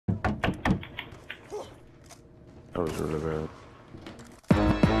That was really bad.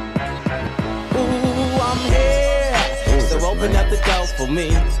 Ooh, I'm here. So open up the door for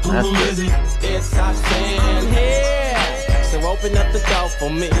me. Who is it? It's Hassan here. So open up the door for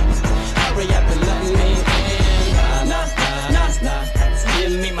me. Hurry up and let me in. Nah, nah, nah, nah, nah.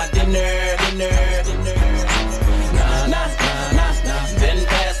 Give me my dinner. Nah, nah, nah, nah, nah. Then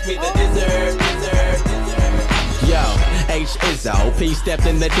pass me the dessert. Yo. H Izzo, P stepped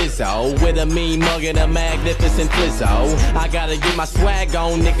in the dizzo with a mean mug and a magnificent flizzo. I gotta get my swag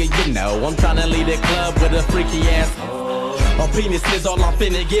on, nigga, you know. I'm tryna lead a club with a freaky ass. A penis is all I'm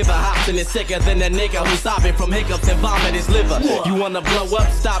finna give a hops, and it's sicker than a nigga who's sobbing from hiccups and vomit his liver. You wanna blow up,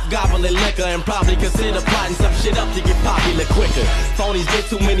 stop gobbling liquor, and probably consider plotting some shit up to get popular quicker. Phonies get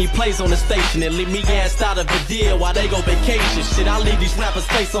too many plays on the station and leave me asked out of the deal while they go vacation. Shit, I leave these rappers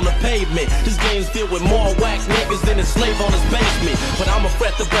face on the pavement. This game's filled with more whack niggas than a slave on his basement. But I'm a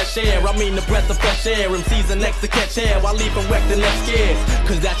breath of fresh air, I mean the breath of fresh air. MCs are next to catch air while leaving wrecked and left scared.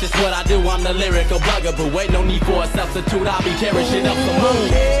 Cause that's just what I do, I'm the lyrical bugaboo. Ain't no need for a substitute, I'll be tearing shit up the moon.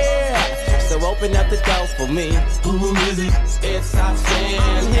 Yeah. So open up the door for me. Who is it? It's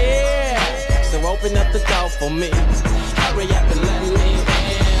Hassan here. So open up the door for me. Hurry up and let me in.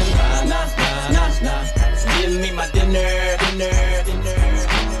 Nah, nah, nah, nah, nah. Give me my dinner. Nah,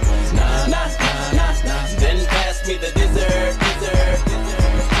 nah, nah, nah, nah. Then pass me the dessert.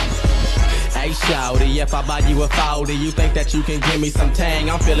 Hey shawty, if I buy you a 40, you think that you can give me some tang?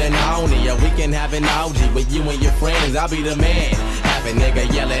 I'm feeling horny, yeah, we can have an orgy with you and your friends, I'll be the man. Have a nigga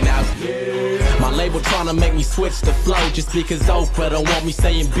yelling out, yeah. My label tryna make me switch the flow just because Oprah don't want me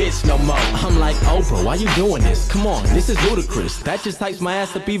saying bitch no more. I'm like, Oprah, why you doing this? Come on, this is ludicrous. That just hypes my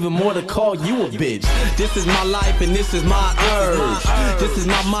ass up even more to call you a bitch. This is my life and this is my urge. This is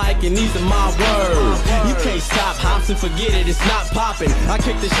my mic and these are my words. You can't stop hops and forget it, it's not popping. I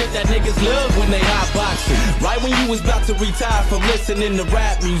kick the shit that niggas love when they hot boxing. Right when you was about to retire from listening to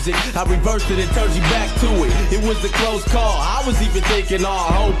rap music, I reversed it and turned you back to it. It was a close call. I was even thinking all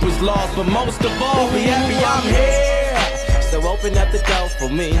hope was lost, but most of all, be happy I'm here. So open up the door for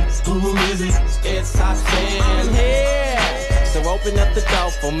me. Who is it? It's Hassan here. So open up the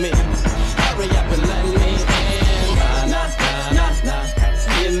door for me. Hurry up and let me in. Nah, nah, nah, nah, nah.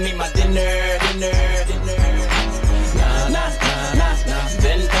 Give me my dinner. Nah, nah, nah, nah, nah.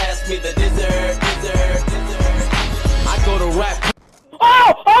 Then pass me the dessert. I go to rap.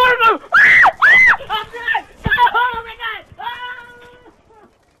 Oh! Oh no! Oh my god!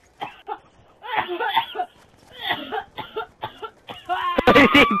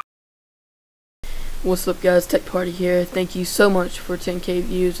 What's up guys, Tech Party here. Thank you so much for 10k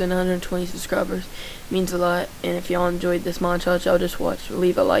views and 120 subscribers. It means a lot, and if y'all enjoyed this montage y'all just watched,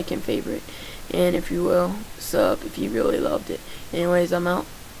 leave a like and favorite, and if you will, sub if you really loved it. Anyways, I'm out,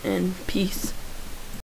 and peace.